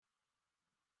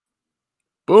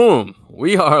Boom.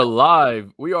 We are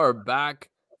live. We are back.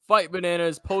 Fight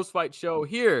Bananas post-fight show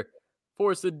here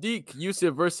for Sadiq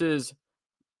Yusuf versus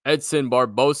Edson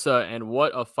Barbosa. And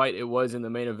what a fight it was in the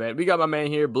main event. We got my man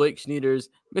here, Blake Schneiders.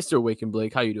 Mr. Waken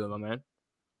Blake. How you doing, my man?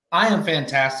 I am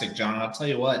fantastic, John. I'll tell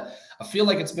you what, I feel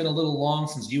like it's been a little long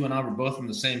since you and I were both in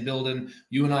the same building.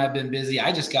 You and I have been busy.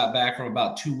 I just got back from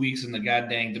about 2 weeks in the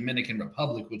goddamn Dominican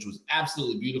Republic, which was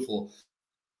absolutely beautiful.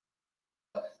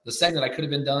 The second that I could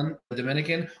have been done in the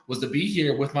Dominican was to be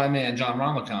here with my man, John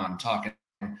Ramakan, talking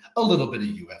a little bit of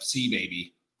UFC,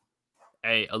 baby.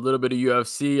 Hey, a little bit of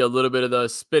UFC, a little bit of the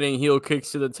spinning heel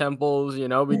kicks to the temples.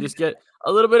 We just get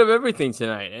a little bit of everything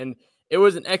tonight. And it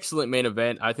was an excellent main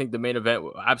event. I think the main event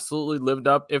absolutely lived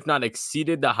up, if not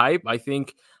exceeded the hype. I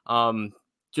think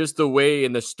just the way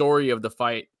and the story of the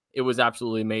fight, it was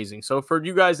absolutely amazing. So for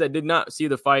you guys that did not see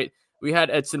the fight, we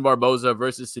had Edson Barboza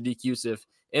versus Sadiq Yusuf.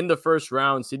 In the first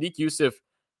round, Sadiq Yusuf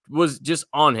was just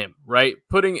on him, right?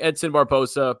 Putting Edson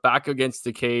Barbosa back against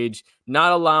the cage,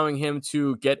 not allowing him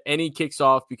to get any kicks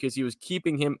off because he was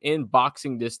keeping him in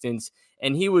boxing distance,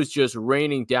 and he was just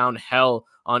raining down hell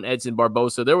on Edson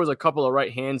Barbosa. There was a couple of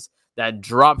right hands that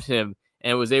dropped him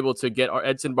and was able to get our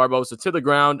Edson Barbosa to the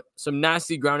ground. Some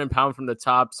nasty ground and pound from the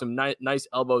top, some nice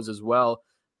elbows as well.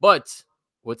 But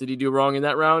what did he do wrong in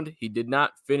that round? He did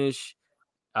not finish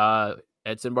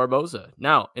Edson Barbosa.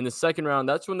 Now, in the second round,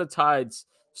 that's when the tides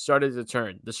started to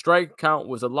turn. The strike count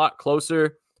was a lot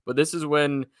closer, but this is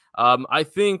when I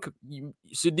think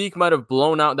Sadiq might have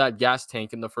blown out that gas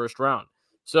tank in the first round.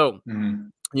 So,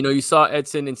 you saw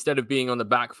Edson, instead of being on the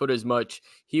back foot as much,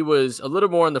 he was a little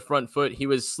more on the front foot. He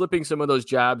was slipping some of those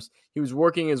jabs. He was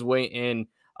working his way in.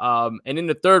 And in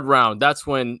the third round, that's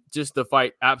when just the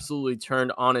fight absolutely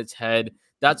turned on its head.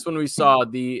 That's when we saw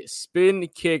the spin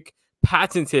kick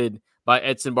patented by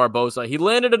Edson Barbosa. He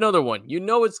landed another one. You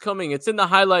know it's coming. It's in the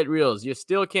highlight reels. You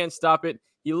still can't stop it.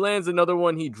 He lands another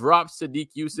one. He drops Sadiq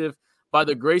Yusuf. By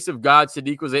the grace of God,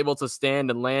 Sadiq was able to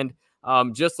stand and land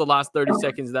just the last 30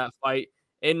 seconds of that fight.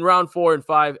 In round 4 and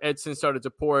 5, Edson started to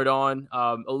pour it on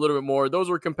a little bit more. Those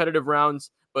were competitive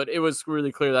rounds, but it was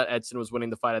really clear that Edson was winning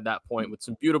the fight at that point with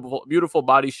some beautiful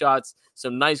body shots,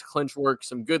 some nice clinch work,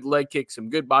 some good leg kicks, some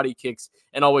good body kicks,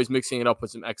 and always mixing it up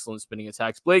with some excellent spinning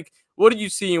attacks. Blake, what did you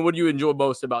see and what do you enjoy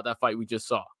most about that fight we just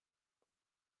saw?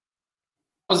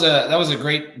 That was a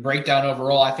great breakdown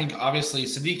overall. I think obviously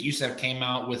Sadiq Yusuf came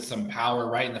out with some power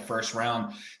right in the first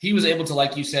round. He was able to,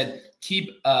 like you said,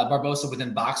 keep Barbosa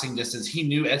within boxing distance. He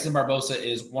knew Edson Barbosa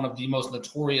is one of the most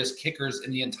notorious kickers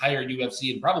in the entire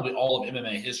UFC and probably all of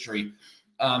MMA history.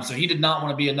 So he did not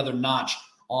want to be another notch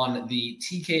on the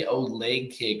TKO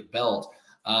leg kick belt.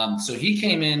 So he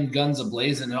came in guns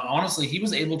a-blazing. And honestly, he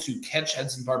was able to catch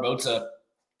Edson Barbosa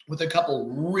with a couple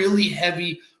really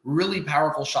heavy, really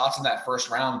powerful shots in that first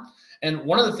round. And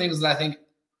one of the things that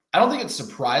I don't think it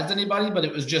surprised anybody, but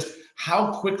it was just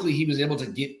how quickly he was able to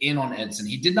get in on Edson.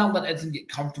 He did not let Edson get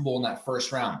comfortable in that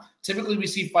first round. Typically, we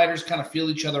see fighters kind of feel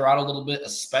each other out a little bit,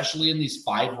 especially in these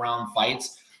 5-round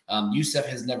fights. Yusuf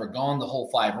has never gone the whole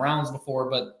 5 rounds before,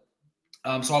 but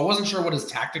so I wasn't sure what his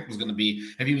tactic was going to be,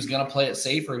 if he was going to play it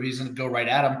safe or if he was going to go right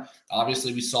at him.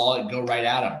 Obviously, we saw it go right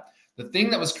at him. The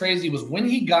thing that was crazy was when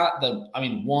he got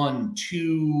 1,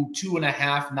 2,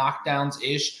 2.5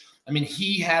 knockdowns-ish.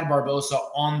 He had Barbosa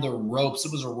on the ropes.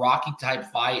 It was a Rocky-type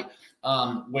fight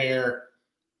where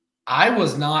I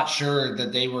was not sure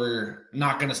that they were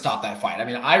not going to stop that fight.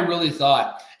 I really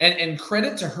thought, and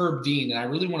credit to Herb Dean, and I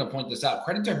really want to point this out,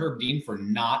 credit to Herb Dean for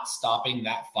not stopping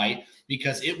that fight,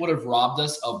 because it would have robbed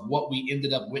us of what we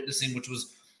ended up witnessing, which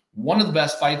was one of the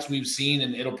best fights we've seen,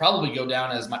 and it'll probably go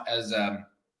down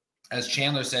as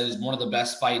Chandler said, is one of the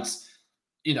best fights,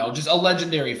 just a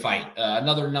legendary fight,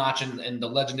 another notch in the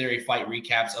legendary fight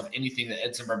recaps of anything that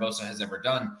Edson Barbosa has ever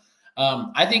done.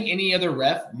 I think any other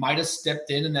ref might have stepped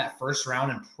in that first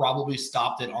round and probably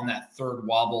stopped it on that third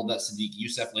wobble that Sadiq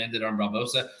Yusuf landed on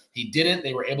Barbosa. He didn't.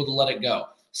 They were able to let it go.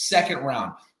 Second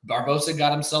round, Barbosa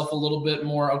got himself a little bit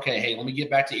more, okay, hey, let me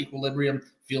get back to equilibrium,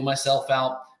 feel myself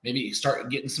out, maybe start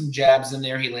getting some jabs in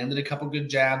there. He landed a couple good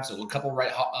jabs, a couple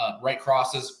right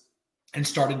crosses, and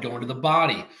started going to the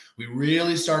body. We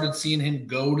really started seeing him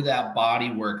go to that body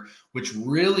work, which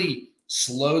really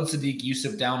slowed Sadiq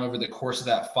Yusuf down over the course of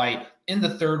that fight. In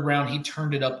the third round, he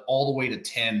turned it up all the way to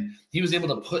 10. He was able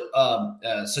to put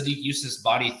Sadiq Yusuf's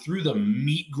body through the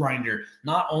meat grinder,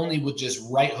 not only with just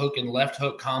right hook and left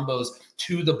hook combos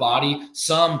to the body,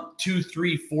 some 2,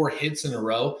 3, 4 hits in a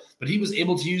row, but he was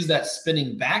able to use that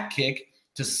spinning back kick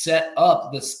to set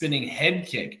up the spinning head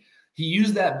kick. He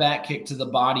used that back kick to the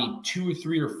body 2 or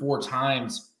 3 or 4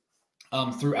 times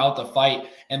throughout the fight.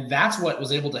 And that's what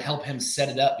was able to help him set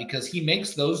it up, because he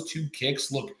makes those two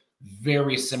kicks look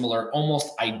very similar,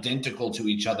 almost identical to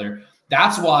each other.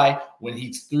 That's why when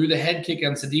he threw the head kick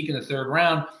on Sadiq in the third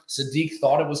round, Sadiq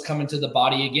thought it was coming to the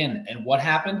body again. And what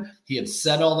happened? He had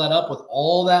set all that up with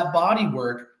all that body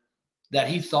work that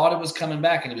he thought it was coming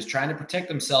back, and he was trying to protect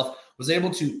himself, was able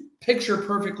to picture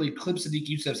perfectly clip Sadiq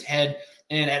Youssef's head.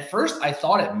 And at first I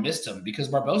thought it missed him because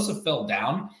Barbosa fell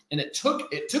down, and it took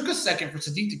a second for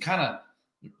Sadiq to kind of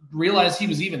realize he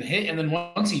was even hit. And then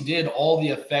once he did, all the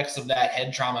effects of that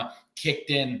head trauma kicked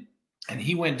in, and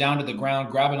he went down to the ground,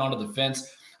 grabbing onto the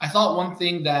fence. I thought one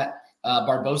thing that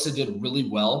Barbosa did really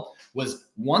well was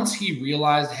once he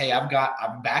realized, hey,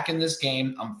 I'm back in this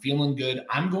game, I'm feeling good,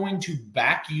 I'm going to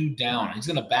back you down. He's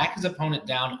going to back his opponent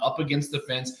down up against the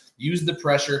fence, use the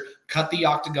pressure, cut the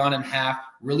octagon in half,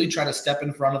 really try to step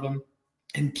in front of him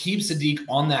and keep Sadiq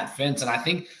on that fence. And I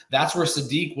think that's where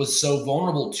Sadiq was so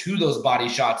vulnerable to those body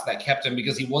shots that kept him,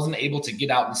 because he wasn't able to get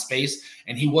out in space,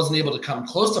 and he wasn't able to come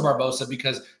close to Barbosa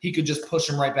because he could just push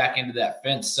him right back into that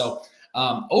fence. So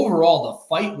overall, the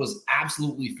fight was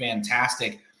absolutely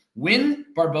fantastic. When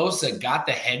Barbosa got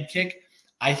the head kick,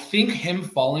 I think him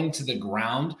falling to the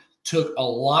ground took a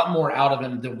lot more out of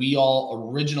him than we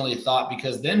all originally thought,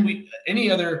 because then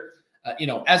any other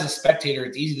as a spectator,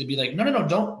 it's easy to be like, no,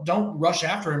 don't rush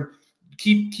after him.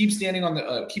 Keep standing on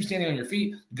your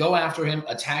feet. Go after him.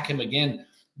 Attack him again.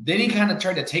 Then he kind of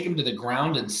tried to take him to the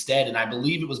ground instead, and I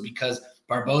believe it was because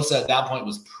Barbosa at that point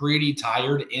was pretty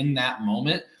tired in that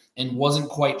moment and wasn't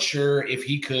quite sure if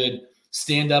he could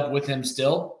stand up with him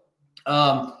still.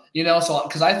 So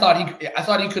because I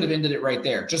thought he could have ended it right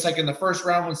there, just like in the first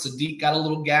round when Sadiq got a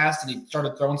little gassed and he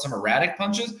started throwing some erratic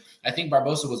punches. I think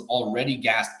Barbosa was already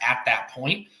gassed at that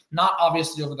point, not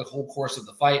obviously over the whole course of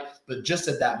the fight, but just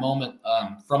at that moment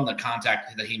from the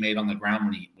contact that he made on the ground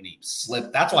when he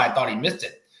slipped. That's why I thought he missed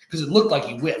it, because it looked like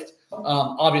he whiffed.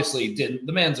 Obviously, he didn't.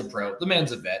 The man's a pro. The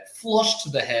man's a vet. Flush to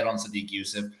the head on Sadiq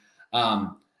Youssef.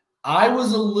 I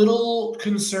was a little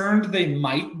concerned they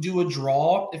might do a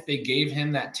draw if they gave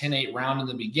him that 10-8 round in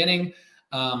the beginning,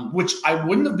 which I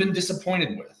wouldn't have been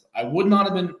disappointed with. I would not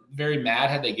have been very mad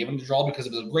had they given him the draw, because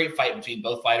it was a great fight between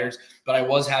both fighters, but I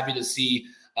was happy to see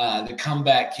the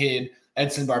comeback kid,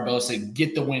 Edson Barbosa,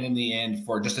 get the win in the end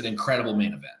for just an incredible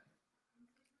main event.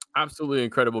 Absolutely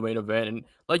incredible main event. And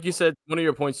like you said, one of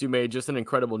your points you made, just an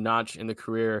incredible notch in the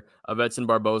career of Edson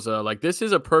Barbosa. Like, this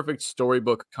is a perfect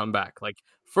storybook comeback. Like,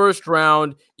 first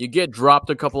round, you get dropped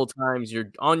a couple of times,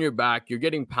 you're on your back, you're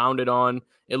getting pounded on.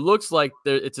 It looks like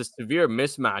it's a severe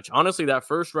mismatch. Honestly, that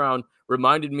first round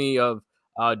reminded me of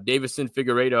Davison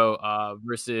Figueiredo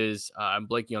versus I'm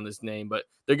blanking on this name, but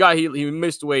the guy he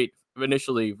missed weight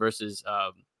initially versus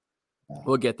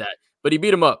we'll get that, but he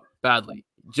beat him up badly.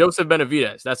 Joseph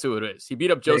Benavidez, that's who it is. He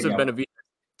beat up Joseph Benavidez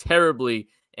terribly,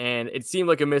 and it seemed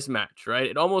like a mismatch, right?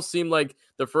 It almost seemed like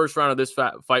the first round of this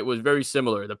fight was very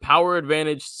similar. The power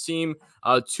advantage seemed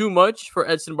too much for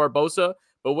Edson Barbosa,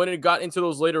 but when it got into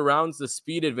those later rounds, the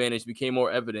speed advantage became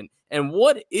more evident. And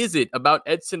what is it about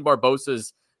Edson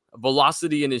Barbosa's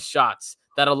velocity in his shots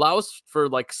that allows for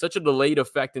like such a delayed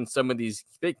effect in some of these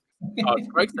big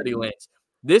strikes that he lands?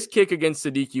 This kick against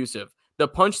Sadiq Youssef, the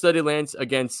punch that he lands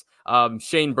against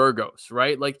Shane Burgos,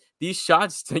 right? Like, these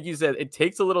shots, like you said, it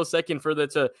takes a little second for them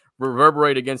to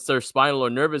reverberate against their spinal or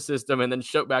nervous system and then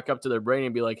shoot back up to their brain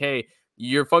and be like, hey,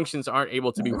 your functions aren't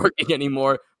able to be working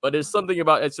anymore. But there's something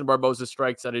about Edson Barbosa's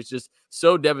strikes that is just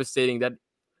so devastating that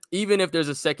even if there's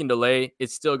a second delay,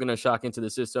 it's still going to shock into the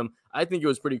system. I think it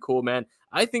was pretty cool, man.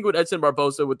 I think with Edson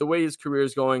Barbosa, with the way his career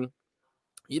is going,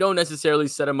 you don't necessarily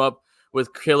set him up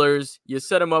with killers. You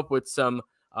set him up with some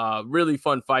really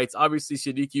fun fights. Obviously,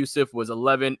 Sadiq Youssef was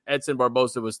 11. Edson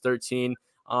Barbosa was 13.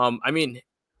 I mean,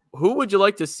 who would you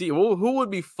like to see? Who would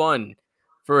be fun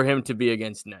for him to be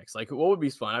against next? Like, what would be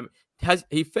fun? I mean,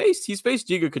 he's faced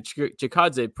Giga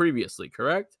Chikadze previously,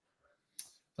 correct?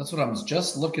 That's what I was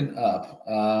just looking up.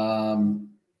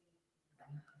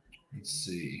 Let's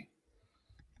see.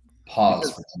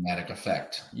 Pause for dramatic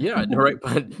effect. Yeah, right.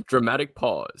 But dramatic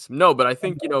pause. No, but I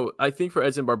think, I think for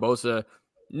Edson Barbosa,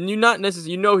 he's not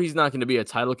going to be a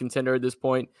title contender at this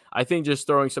point. I think just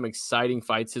throwing some exciting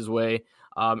fights his way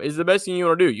is the best thing you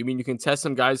want to do. You mean you can test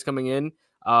some guys coming in.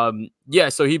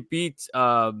 So he beat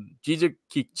Giga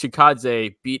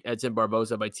Chikadze beat Edson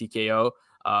Barbosa by TKO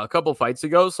a couple fights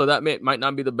ago. So that might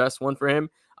not be the best one for him.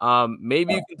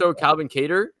 Maybe you can throw Calvin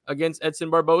Kattar against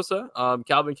Edson Barbosa.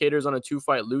 Calvin Kattar's on a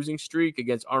 2-fight losing streak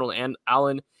against Arnold and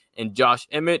Allen and Josh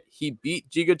Emmett. He beat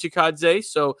Giga Chikadze,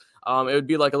 so it would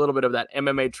be like a little bit of that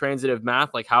MMA transitive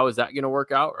math. Like, how is that going to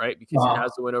work out, right? Because he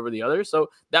has to win over the other. So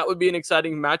that would be an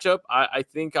exciting matchup. I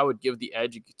think I would give the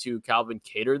edge to Calvin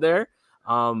Kattar there.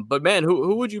 But man,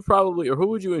 who would you probably, or who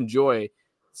would you enjoy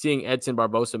seeing Edson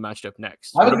Barbosa matched up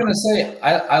next? I was going to say,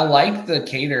 I like the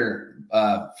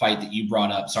Kattar fight that you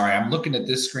brought up. Sorry, I'm looking at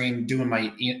this screen, doing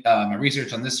my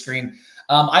research on this screen.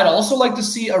 I'd also like to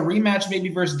see a rematch maybe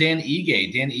versus Dan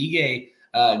Ige. Dan Ige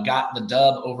got the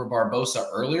dub over Barbosa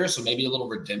earlier, so maybe a little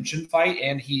redemption fight,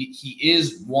 and he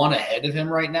is one ahead of him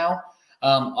right now.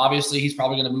 Obviously, he's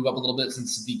probably going to move up a little bit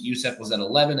since Sadiq Youssef was at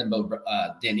 11 and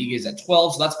Dan Ige is at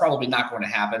 12, so that's probably not going to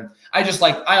happen.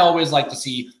 I always like to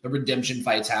see the redemption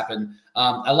fights happen.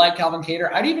 I like Calvin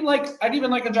Kattar. I'd even like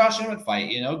a Josh Emmett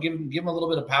fight. You know, give him a little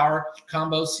bit of power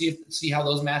combo. See how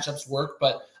those matchups work.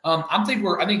 But I think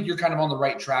you're kind of on the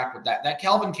right track with that. That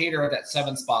Calvin Kattar at that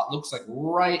 7 spot looks like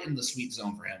right in the sweet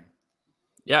zone for him.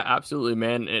 Yeah, absolutely,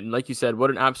 man. And like you said,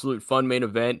 what an absolute fun main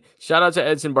event. Shout out to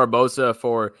Edson Barbosa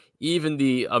for even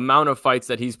the amount of fights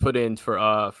that he's put in for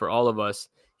all of us.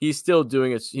 He's still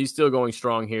doing it. He's still going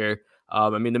strong here. I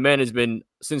mean, the man has been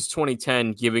since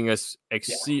 2010 giving us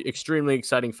extremely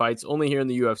exciting fights, only here in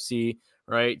the UFC,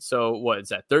 right? So what is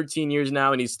that, 13 years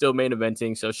now, and he's still main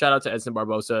eventing. So shout out to Edson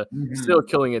Barbosa, still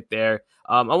killing it there.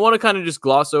 I want to kind of just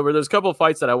gloss over. There's a couple of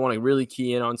fights that I want to really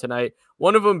key in on tonight.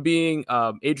 One of them being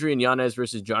Adrian Yanez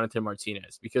versus Jonathan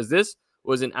Martinez, because this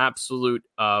was an absolute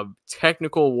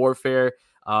technical warfare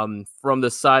from the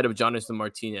side of Jonathan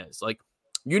Martinez. Like,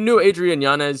 you knew Adrian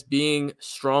Yanez being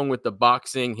strong with the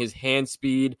boxing, his hand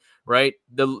speed, right?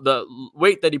 The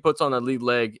weight that he puts on the lead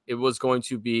leg, it was going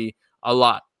to be a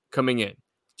lot coming in.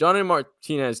 Jonathan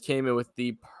Martinez came in with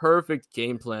the perfect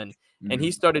game plan, and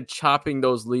he started chopping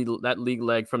that lead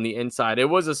leg from the inside. It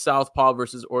was a southpaw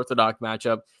versus orthodox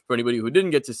matchup for anybody who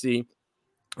didn't get to see.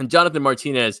 And Jonathan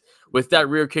Martinez, with that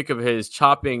rear kick of his,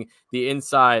 chopping the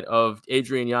inside of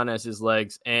Adrian Yanez's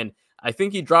legs, and I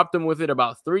think he dropped him with it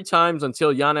about 3 times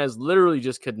until Yanez literally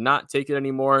just could not take it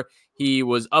anymore. He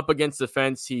was up against the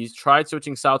fence. He tried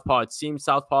switching southpaw. It seemed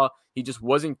southpaw he just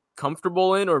wasn't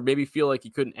comfortable in, or maybe feel like he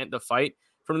couldn't end the fight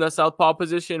from that southpaw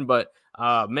position. But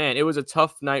man, it was a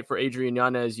tough night for Adrian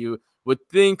Yanez. You would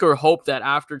think or hope that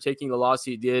after taking the loss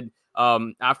he did,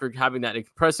 after having that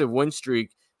impressive win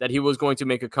streak, that he was going to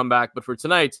make a comeback. But for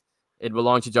tonight, it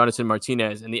belonged to Jonathan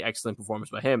Martinez and the excellent performance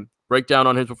by him. Breakdown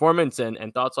on his performance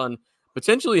and thoughts on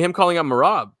potentially him calling out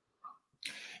Merab.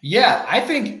 Yeah, I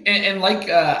think, and like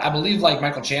I believe, like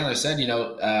Michael Chandler said, you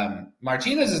know,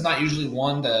 Martinez is not usually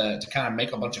one to kind of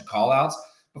make a bunch of call outs,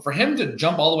 but for him to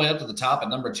jump all the way up to the top at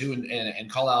number 2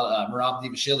 and call out Merab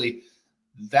Dvalishvili,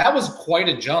 that was quite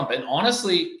a jump. And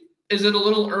honestly, is it a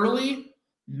little early?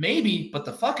 Maybe, but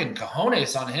the fucking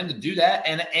cojones on him to do that,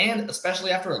 and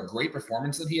especially after a great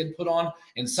performance that he had put on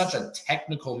in such a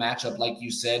technical matchup, like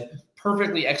you said,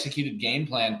 perfectly executed game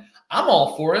plan. I'm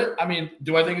all for it. I mean,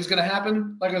 do I think it's going to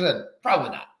happen? Like I said,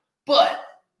 probably not. But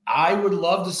I would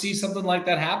love to see something like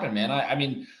that happen, man. I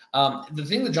mean, the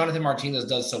thing that Jonathan Martinez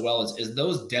does so well is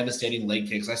those devastating leg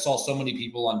kicks. I saw so many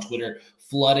people on Twitter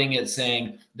flooding it,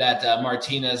 saying that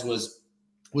Martinez was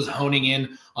honing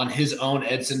in on his own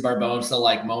Edson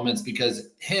Barbosa-like moments, because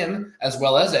him, as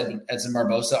well as Edson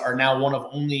Barbosa, are now one of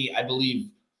only, I believe,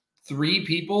 3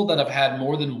 people that have had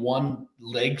more than one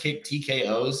leg kick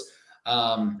TKOs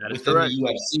within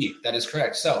the UFC. That is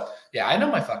correct. So, yeah, I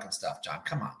know my fucking stuff, John.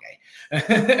 Come on, gay.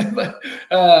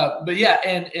 but yeah,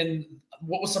 and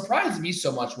what was surprising me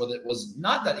so much with it was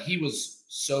not that he was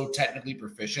so technically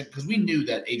proficient, because we knew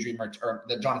that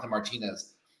that Jonathan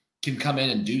Martinez can come in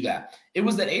and do that. It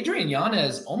was that Adrian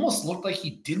Yanez almost looked like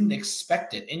he didn't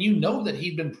expect it. And you know that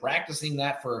he'd been practicing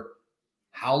that for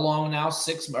how long now?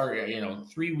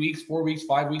 3 weeks, 4 weeks,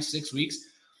 5 weeks, 6 weeks.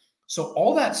 So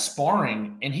all that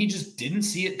sparring, and he just didn't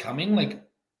see it coming. Like,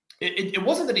 it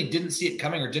wasn't that he didn't see it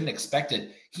coming or didn't expect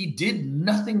it. He did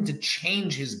nothing to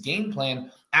change his game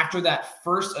plan after that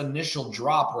first initial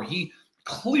drop where he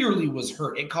clearly was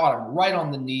hurt. It caught him right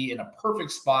on the knee in a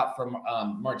perfect spot from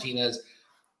Martinez.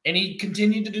 And he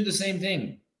continued to do the same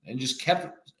thing and just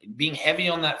kept being heavy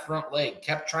on that front leg,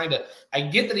 kept trying to – I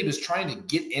get that he was trying to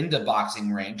get into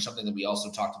boxing range, something that we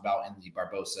also talked about in the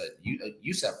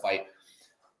Barbosa-Youssef fight,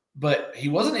 but he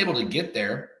wasn't able to get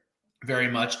there very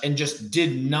much and just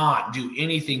did not do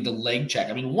anything to leg check.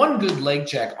 I mean, one good leg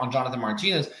check on Jonathan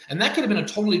Martinez, and that could have been a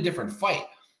totally different fight,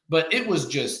 but it was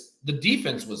just – the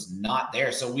defense was not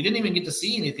there. So we didn't even get to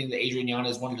see anything that Adrian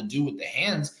Yanez wanted to do with the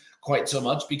hands, quite so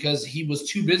much because he was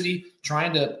too busy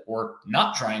trying to, or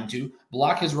not trying to,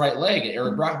 block his right leg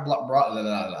or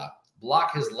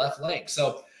block his left leg.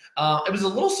 So it was a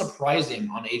little surprising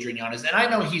on Adrian Yanez, and I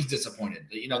know he's disappointed.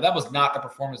 That was not the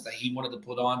performance that he wanted to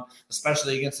put on,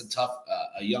 especially against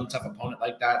a young, tough opponent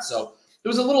like that. So it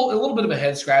was a little bit of a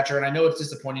head scratcher, and I know it's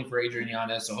disappointing for Adrian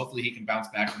Yanez. So hopefully he can bounce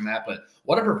back from that. But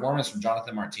what a performance from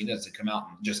Jonathan Martinez to come out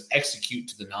and just execute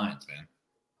to the nines, man.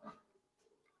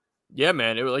 Yeah,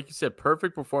 man. It was, like you said,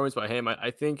 perfect performance by him.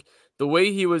 I think the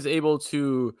way he was able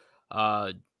to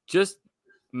just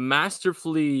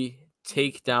masterfully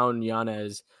take down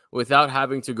Yanez without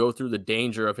having to go through the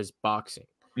danger of his boxing.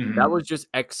 That was just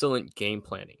excellent game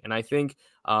planning. And I think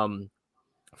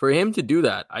for him to do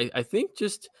that, I think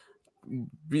just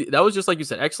that was just like you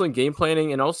said, excellent game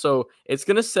planning, and also it's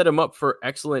going to set him up for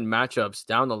excellent matchups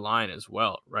down the line as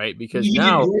well, right? Because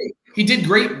he did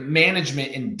great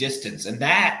management in distance, and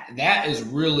that is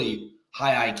really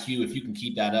high IQ if you can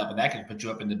keep that up, and that can put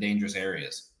you up into dangerous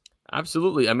areas.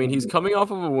 Absolutely. I mean, he's coming off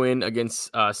of a win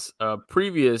against us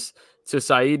previous to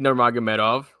Saeed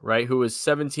Nurmagomedov, right? Who was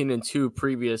 17-2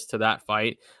 previous to that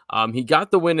fight. He got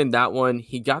the win in that one.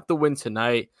 He got the win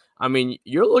tonight. I mean,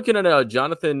 you're looking at a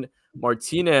Jonathan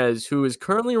Martinez who is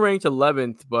currently ranked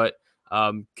 11th, but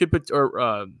could put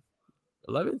 11th?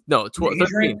 No,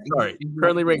 13th. Sorry,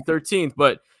 currently ranked 13th,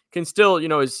 but can still,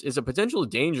 is a potential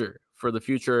danger for the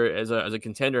future as a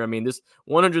contender. I mean, this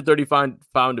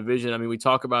 135-pound division. I mean, we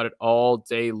talk about it all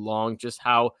day long, just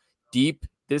how deep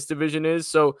this division is.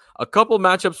 So, a couple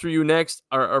matchups for you next,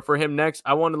 or for him next.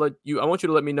 I want you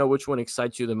to let me know which one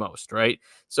excites you the most, right?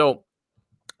 So,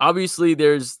 obviously,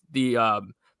 there's the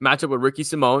matchup with Ricky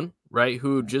Simone, right,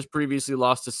 who just previously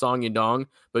lost to Song Yadong,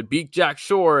 but beat Jack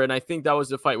Shore, and I think that was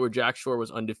the fight where Jack Shore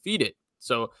was undefeated.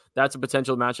 So that's a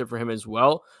potential matchup for him as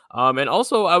well. And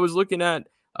also, I was looking at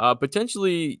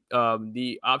potentially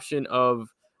the option of,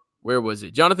 where was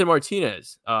it? Jonathan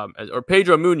Martinez or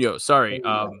Pedro Munoz,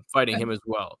 fighting him as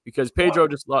well, because Pedro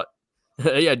just lost.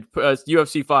 Yeah,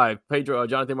 UFC 5,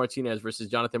 Jonathan Martinez versus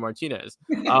Jonathan Martinez.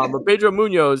 But Pedro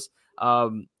Munoz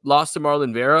lost to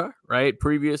Marlon Vera, right?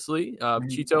 Previously,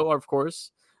 Chito, of course.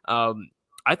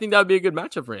 I think that would be a good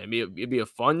matchup for him. It'd be a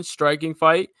fun striking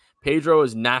fight. Pedro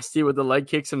is nasty with the leg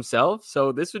kicks himself,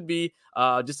 so this would be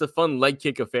just a fun leg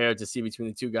kick affair to see between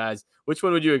the two guys. Which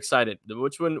one would you excited?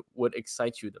 Which one would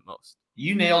excite you the most?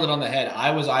 You nailed it on the head.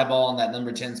 I was eyeballing that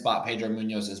number 10 spot, Pedro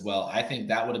Munoz, as well. I think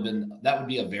that would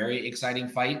be a very exciting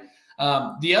fight.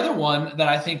 The other one that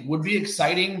I think would be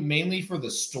exciting, mainly for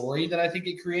the story that I think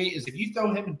it creates, is if you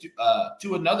throw him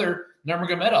to another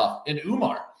Nurmagomedov and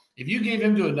Umar. If you gave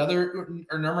him to another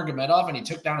Nurmagomedov and he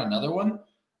took down another one,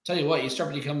 tell you what, you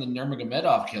start to become the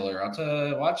Nurmagomedov killer. I'll tell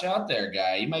you, watch out there,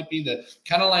 guy. He might be the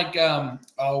kind of like,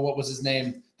 what was his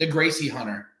name? The Gracie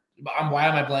Hunter. Why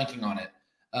am I blanking on it?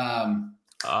 I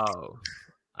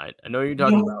know you're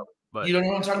talking about, but you don't know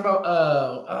what I'm talking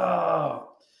about.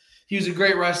 He was a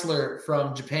great wrestler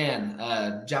from Japan,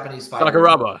 Japanese fighter.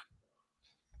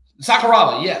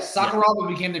 Sakuraba, yes. Sakuraba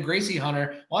became the Gracie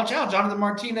Hunter. Watch out, Jonathan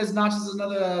Martinez notches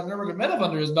another Nurmagomedov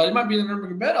under his belt. He might be the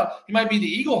Nurmagomedov. He might be the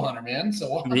Eagle Hunter, man.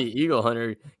 So the Eagle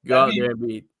Hunter, go out there and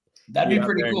beat. That'd be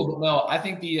pretty cool. But no, I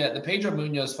think the Pedro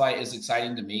Munoz fight is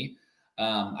exciting to me.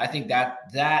 I think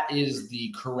that is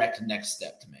the correct next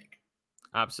step to make.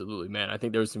 Absolutely, man. I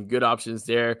think there's some good options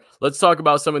there. Let's talk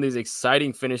about some of these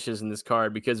exciting finishes in this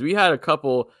card, because we had a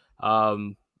couple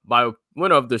by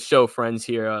one of the show friends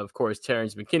here, of course,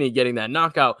 Terrence McKinney, getting that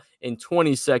knockout in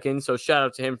 20 seconds. So shout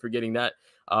out to him for getting that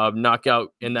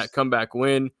knockout and that comeback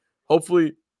win.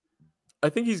 Hopefully, I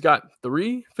think he's got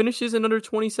 3 finishes in under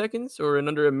 20 seconds or in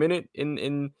under a minute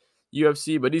in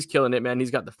UFC, but he's killing it, man.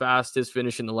 He's got the fastest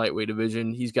finish in the lightweight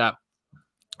division. He's got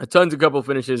a couple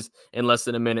finishes in less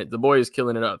than a minute. The boy is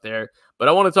killing it out there. But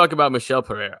I want to talk about Michel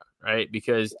Pereira, right?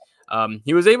 Because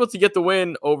he was able to get the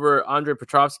win over Andre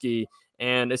Petrovsky,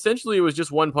 and essentially it was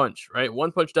just one punch, right?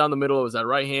 One punch down the middle. It was that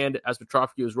right hand as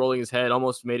Petrovsky was rolling his head,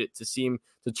 almost made it to seem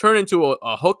to turn into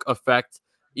a hook effect,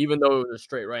 even though it was a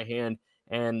straight right hand.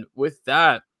 And with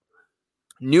that,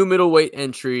 new middleweight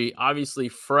entry, obviously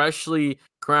freshly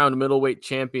crowned middleweight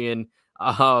champion,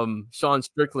 Sean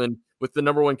Strickland, with the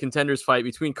number 1 contenders fight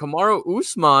between Kamaru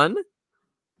Usman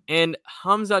and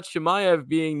Khamzat Chimaev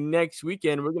being next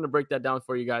weekend. We're going to break that down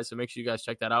for you guys, so make sure you guys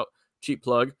check that out. Cheap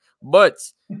plug. But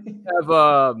we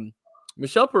have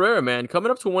Michel Pereira, man,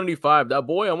 coming up to 185. That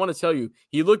boy, I want to tell you,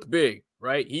 he looked big,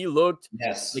 right? He looked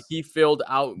like he filled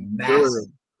out good.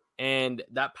 And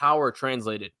that power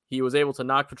translated. He was able to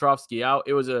knock Petrovsky out.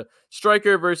 It was a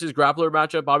striker versus grappler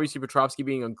matchup. Obviously, Petrovsky,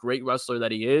 being a great wrestler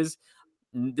that he is,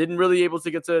 didn't really able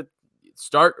to get to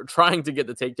start trying to get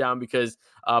the takedown because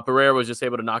Pereira was just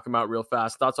able to knock him out real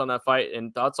fast. Thoughts on that fight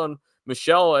and thoughts on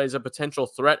Michelle as a potential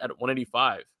threat at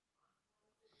 185?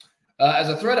 As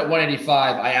a threat at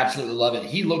 185, I absolutely love it.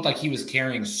 He looked like he was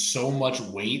carrying so much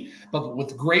weight, but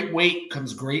with great weight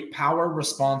comes great power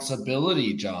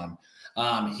responsibility, John.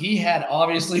 He had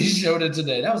obviously showed it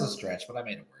today. That was a stretch, but I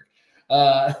made it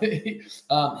work.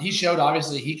 He showed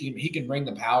obviously he can bring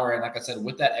the power, and like I said,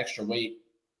 with that extra weight,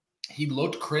 he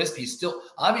looked crisp. He's still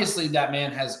obviously that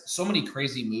man has so many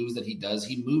crazy moves that he does.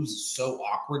 He moves so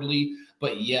awkwardly,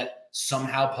 but yet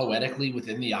somehow poetically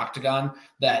within the octagon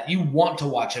that you want to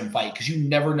watch him fight because you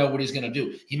never know what he's going to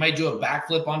do. He might do a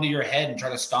backflip onto your head and try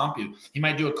to stomp you. He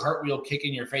might do a cartwheel kick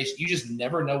in your face. You just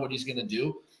never know what he's going to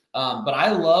do. But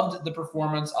I loved the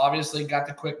performance. Obviously, got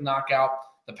the quick knockout.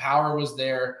 The power was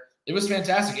there. It was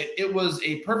fantastic. It was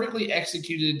a perfectly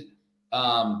executed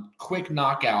quick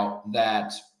knockout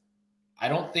that I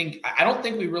don't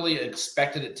think we really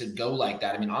expected it to go like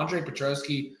that. I mean, Andre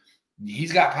Petroski,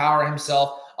 he's got power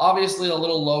himself. Obviously, a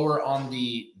little lower on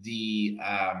the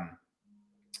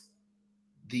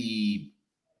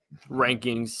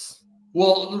rankings.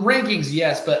 Well, rankings,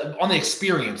 yes, but on the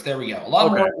experience, there we go. A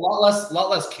lot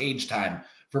less cage time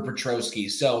for Petroski.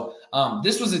 So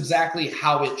this was exactly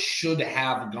how it should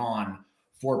have gone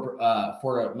for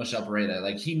Michel Pereira.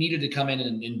 Like he needed to come in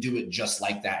and do it just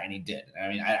like that, and he did. I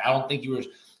mean, I don't think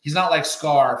he's not like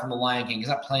Scar from The Lion King. He's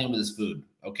not playing with his food.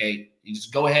 Okay, you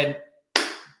just go ahead,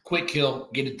 quick kill,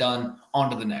 get it done, on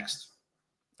to the next.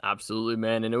 Absolutely,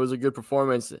 man. And it was a good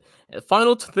performance.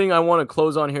 Final thing I want to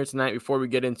close on here tonight before we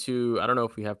get into, I don't know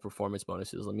if we have performance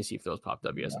bonuses. Let me see if those popped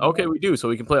up. Yes. Okay, we do. So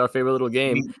we can play our favorite little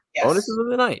game. Yes. Bonuses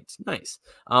of the night. Nice.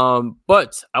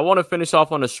 But I want to finish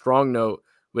off on a strong note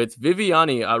with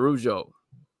Viviane Araújo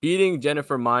beating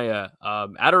Jennifer Maia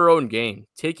at her own game,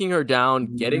 taking her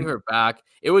down, getting her back.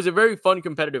 It was a very fun,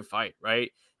 competitive fight,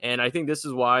 right? And I think this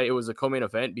is why it was a co-main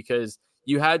event, because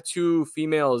you had two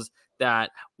females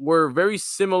that were very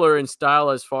similar in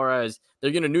style as far as they're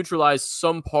going to neutralize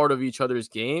some part of each other's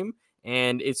game.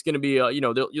 And it's going to be,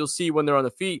 you'll see when they're on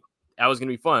the feet, that was going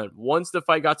to be fun. Once the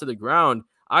fight got to the ground,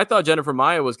 I thought Jennifer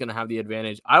Maia was going to have the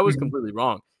advantage. I was completely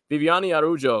wrong. Viviane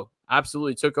Araújo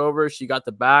absolutely took over. She got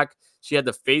the back. She had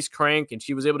the face crank, and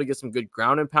she was able to get some good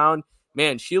ground and pound.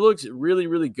 Man, she looks really,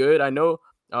 really good. I know,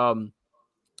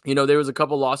 there was a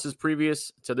couple losses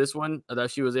previous to this one that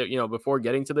she was, before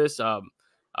getting to this.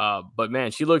 But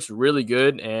man, she looks really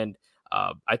good, and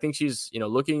I think she's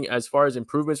looking, as far as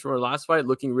improvements from her last fight,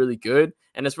 looking really good.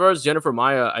 And as far as Jennifer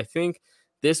Maia, I think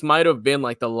this might have been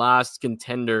like the last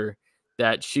contender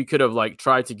that she could have like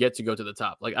tried to get to go to the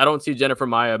top. Like I don't see Jennifer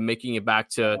Maia making it back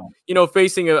to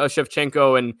facing a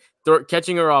Shevchenko and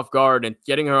catching her off guard and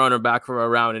getting her on her back for a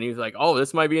round. And he was like, oh,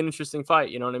 this might be an interesting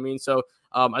fight. You know what I mean? So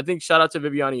I think shout out to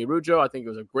Viviane Araújo. I think it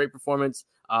was a great performance.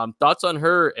 Thoughts on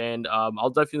her, and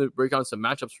I'll definitely break down some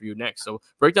matchups for you next. So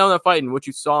break down that fight and what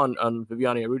you saw on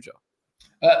Viviane Araújo.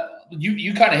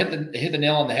 You kind of hit the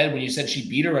nail on the head when you said she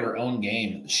beat her at her own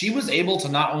game. She was able to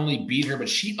not only beat her, but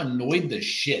she annoyed the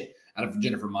shit out of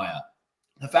Jennifer Maia.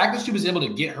 The fact that she was able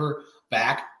to get her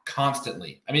back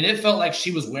constantly. I mean, it felt like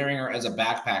she was wearing her as a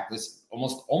backpack this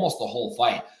almost the whole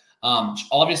fight.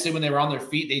 Obviously, when they were on their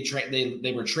feet,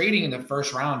 they were trading in the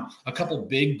first round, a couple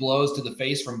big blows to the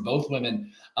face from both women.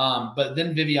 But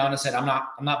then Viviana said, I'm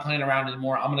not playing around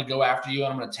anymore. I'm going to go after you,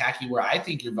 and I'm going to attack you where I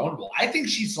think you're vulnerable. I think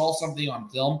she saw something on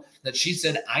film that she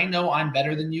said, I know I'm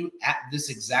better than you at this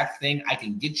exact thing. I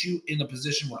can get you in a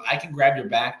position where I can grab your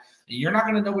back. You're not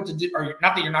going to know what to do, or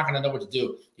not that you're not going to know what to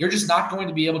do. You're just not going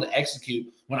to be able to execute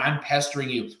when I'm pestering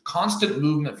you. Constant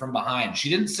movement from behind. She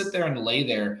didn't sit there and lay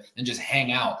there and just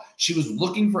hang out. She was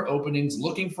looking for openings,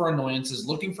 looking for annoyances,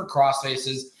 looking for cross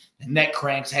faces, neck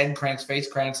cranks, head cranks, face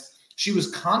cranks. She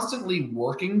was constantly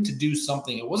working to do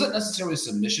something. It wasn't necessarily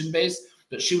submission based,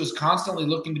 but she was constantly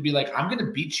looking to be like, I'm going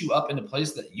to beat you up in a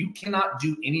place that you cannot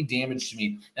do any damage to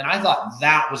me. And I thought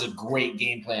that was a great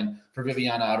game plan for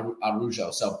Viviana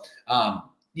Araújo. So,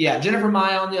 Jennifer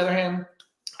Maia, on the other hand,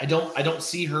 I don't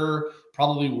see her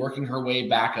probably working her way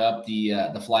back up the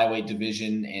flyweight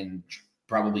division and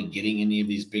probably getting any of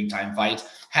these big time fights.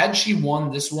 Had she won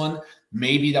this one,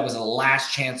 maybe that was a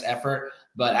last chance effort.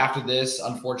 But after this,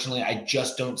 unfortunately, I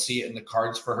just don't see it in the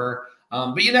cards for her.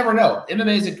 But you never know.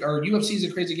 UFC is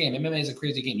a crazy game. MMA is a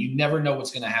crazy game. You never know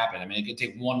what's going to happen. I mean, it could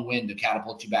take one win to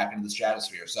catapult you back into the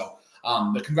stratosphere. So,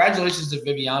 but congratulations to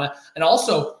Viviana. And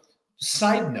also,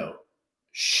 side note,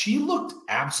 she looked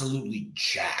absolutely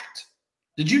jacked.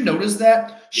 Did you notice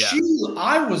that? Yeah.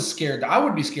 I was scared. I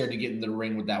would be scared to get in the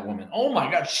ring with that woman. Oh my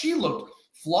God. She looked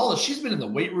flawless. She's been in the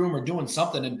weight room or doing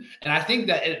something. And I think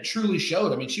that it truly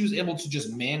showed. I mean, she was able to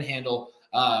just manhandle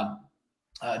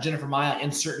Jennifer Maya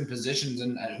in certain positions.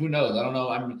 And who knows? I don't know.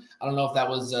 I don't know if that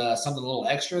was something a little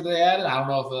extra they added. I don't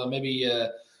know if maybe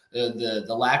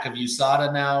the lack of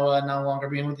USADA now no longer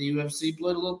being with the UFC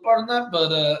played a little part in that. But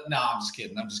no, I'm just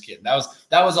kidding. I'm just kidding. That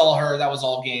was all her. That was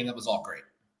all game. That was all great.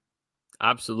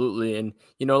 Absolutely. And,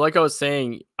 like I was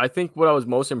saying, I think what I was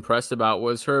most impressed about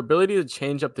was her ability to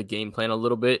change up the game plan a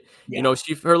little bit. Yeah.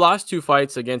 Her last two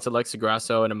fights against Alexa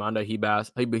Grasso and Amanda Hibas,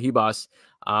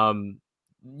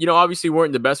 obviously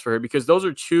weren't the best for her because those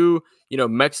are two,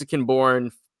 Mexican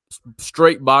born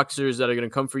straight boxers that are going to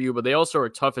come for you, but they also are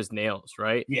tough as nails,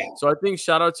 right? Yeah. So I think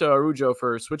shout out to Arujo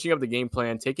for switching up the game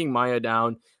plan, taking Maya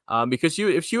down, because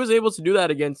if she was able to do that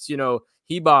against,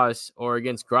 Hibas or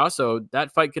against Grasso,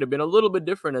 that fight could have been a little bit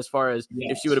different as far as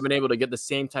if she would have Yes. been able to get the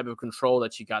same type of control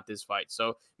that she got this fight.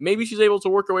 So maybe she's able to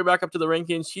work her way back up to the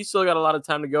rankings. She's still got a lot of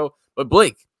time to go. But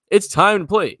Blake, it's time to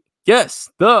play Guess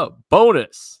the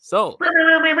Bonus. So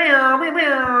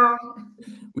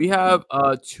we have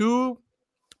two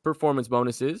performance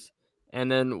bonuses and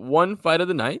then one fight of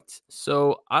the night.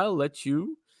 So I'll let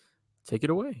you take it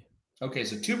away. Okay,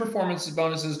 so 2 performances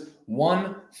bonuses,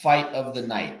 1 fight of the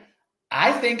night.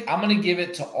 I think I'm going to give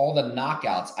it to all the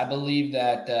knockouts. I believe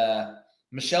that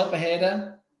Michelle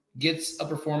Pajeda gets a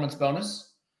performance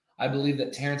bonus. I believe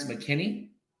that Terrence McKinney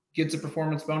gets a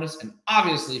performance bonus. And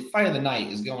obviously, fight of the night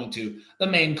is going to the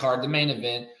main card, the main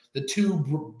event, the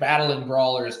 2 battling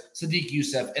brawlers, Sadiq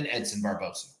Youssef and Edson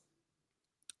Barboza.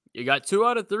 You got 2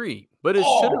 out of 3, but it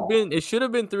should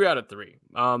have been 3 out of 3.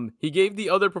 He gave the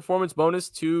other performance bonus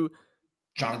to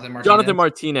Jonathan Jonathan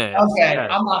Martinez. Martinez. Okay, Yes.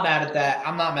 I'm not mad at that.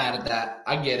 I'm not mad at that.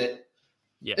 I get it.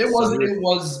 Yes. It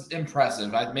was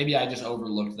impressive. Maybe I just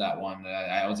overlooked that one.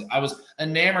 I was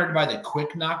enamored by the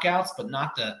quick knockouts, but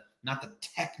not the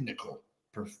technical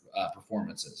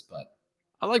performances. But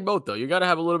I like both though. You got to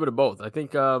have a little bit of both. I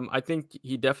think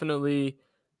he definitely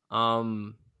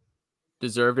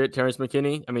deserved it. Terrence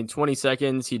McKinney. I mean, 20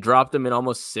 seconds. He dropped him in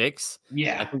almost 6. I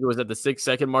yeah, think it was at the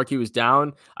 6-second mark he was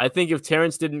down. I think if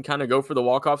Terrence didn't kind of go for the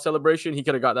walk-off celebration, he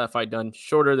could have got that fight done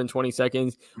shorter than 20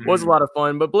 seconds. Was a lot of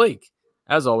fun. But Blake,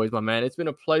 as always, my man, it's been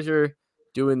a pleasure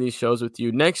doing these shows with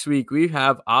you. Next week, we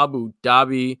have Abu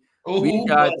Dhabi. We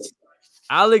got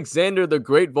Alexander the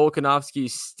Great Volkanovski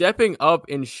stepping up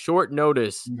in short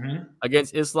notice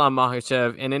against Islam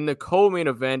Makhachev. And in the co-main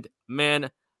event, man,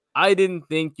 I didn't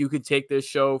think you could take this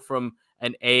show from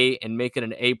an A and make it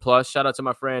an A+. Shout out to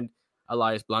my friend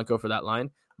Elias Blanco for that line.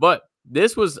 But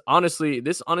this honestly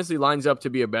lines up to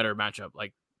be a better matchup.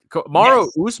 Like Kamaru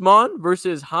Usman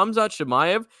versus Khamzat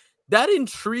Chimaev, that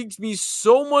intrigues me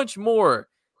so much more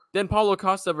than Paulo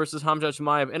Costa versus Khamzat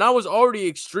Chimaev. And I was already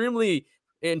extremely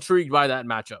intrigued by that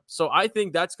matchup. So I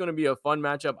think that's going to be a fun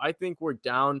matchup. I think we're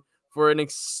down for an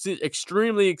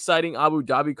extremely exciting Abu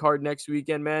Dhabi card next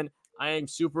weekend, man. I am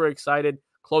super excited.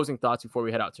 Closing thoughts before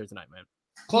we head out here tonight, man.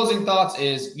 Closing thoughts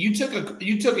is you took a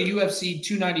UFC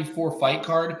 294 fight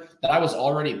card that I was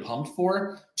already pumped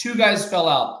for. 2 guys fell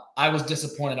out. I was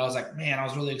disappointed. I was like, man, I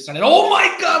was really excited. Oh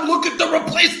my God, look at the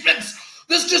replacements.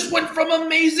 This just went from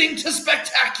amazing to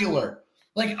spectacular.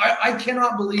 Like, I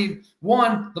cannot believe,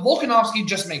 one, the Volkanovski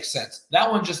just makes sense.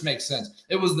 That one just makes sense.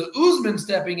 It was the Usman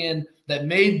stepping in that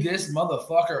made this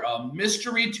motherfucker a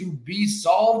mystery to be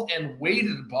solved and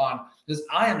waited upon, because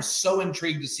I am so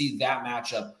intrigued to see that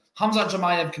matchup. Khamzat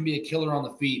Chimaev can be a killer on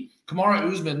the feet. Kamaru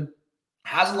Usman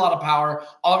has a lot of power,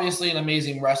 obviously an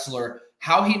amazing wrestler.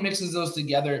 How he mixes those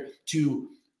together to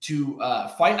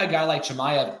fight a guy like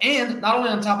Chimaev, and not only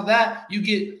on top of that, you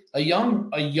get a young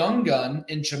gun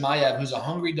in Chimaev who's a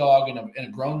hungry dog in a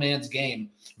grown man's game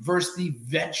versus the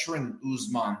veteran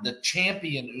Usman, the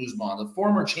champion Usman, the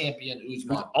former champion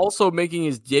Usman, who's also making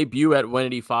his debut at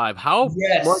 185. How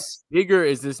much bigger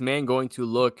is this man going to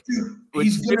look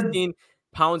with 15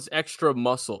 pounds extra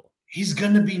muscle? He's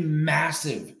going to be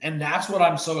massive, and that's what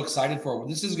I'm so excited for.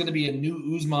 This is going to be a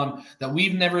new Usman that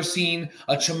we've never seen,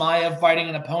 a Chimaev fighting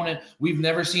an opponent we've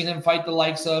never seen him fight the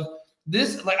likes of.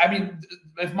 This, like, I mean,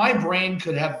 if my brain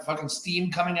could have fucking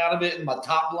steam coming out of it and my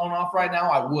top blown off right now,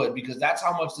 I would, because that's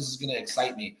how much this is going to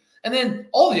excite me. And then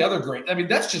all the other great, I mean,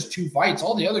 that's just 2 fights.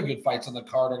 All the other good fights on the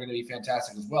card are going to be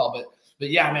fantastic as well. But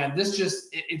yeah, man,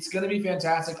 it's going to be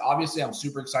fantastic. Obviously, I'm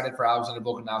super excited for Alexander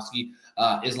Volkanovski,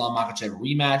 Islam Makhachev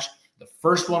rematch. The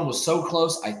first one was so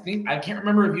close. I can't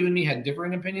remember if you and me had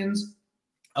differing opinions.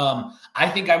 I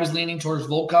think I was leaning towards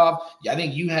Volkov. Yeah, I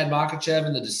think you had Makhachev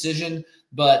in the decision.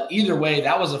 But either way,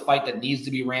 that was a fight that needs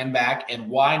to be ran back. And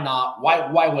why not?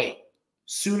 Why wait?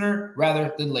 Sooner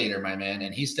rather than later, my man.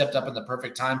 And he stepped up in the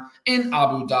perfect time in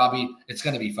Abu Dhabi. It's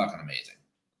going to be fucking amazing.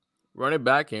 Run it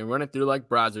back and run it through like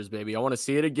browsers, baby. I want to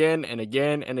see it again and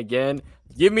again and again.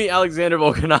 Give me Alexander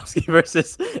Volkanovski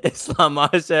versus Islam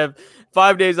Makhachev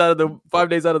 5 days out of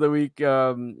the week.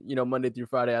 Monday through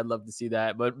Friday. I'd love to see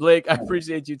that. But Blake, I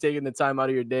appreciate you taking the time out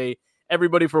of your day.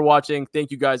 Everybody for watching.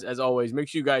 Thank you guys as always. Make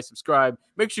sure you guys subscribe.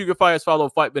 Make sure you can follow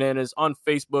Fight Bananas on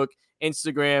Facebook,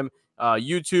 Instagram,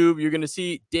 YouTube. You're going to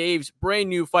see Dave's brand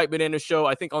new Fight Banana show,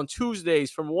 I think on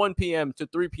Tuesdays from 1 p.m. to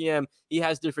 3 p.m. He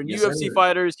has different UFC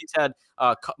fighters. He's had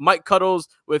Mike Cuddles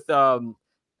with, I'm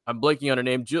blanking on her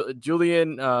name,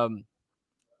 Julian.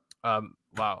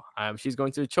 Wow. She's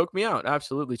going to choke me out.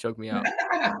 Absolutely choke me out.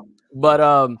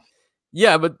 But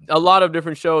yeah, but a lot of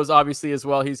different shows, obviously, as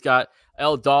well. He's got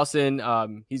L.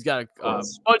 Dawson. He's got a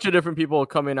bunch of different people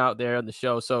coming out there on the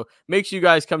show. So make sure you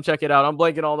guys come check it out. I'm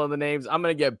blanking all on the names. I'm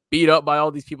going to get beat up by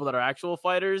all these people that are actual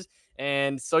fighters.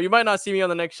 And so you might not see me on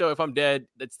the next show. If I'm dead,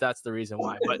 that's the reason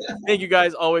why. But thank you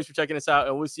guys always for checking us out.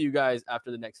 And we'll see you guys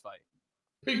after the next fight.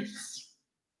 Peace.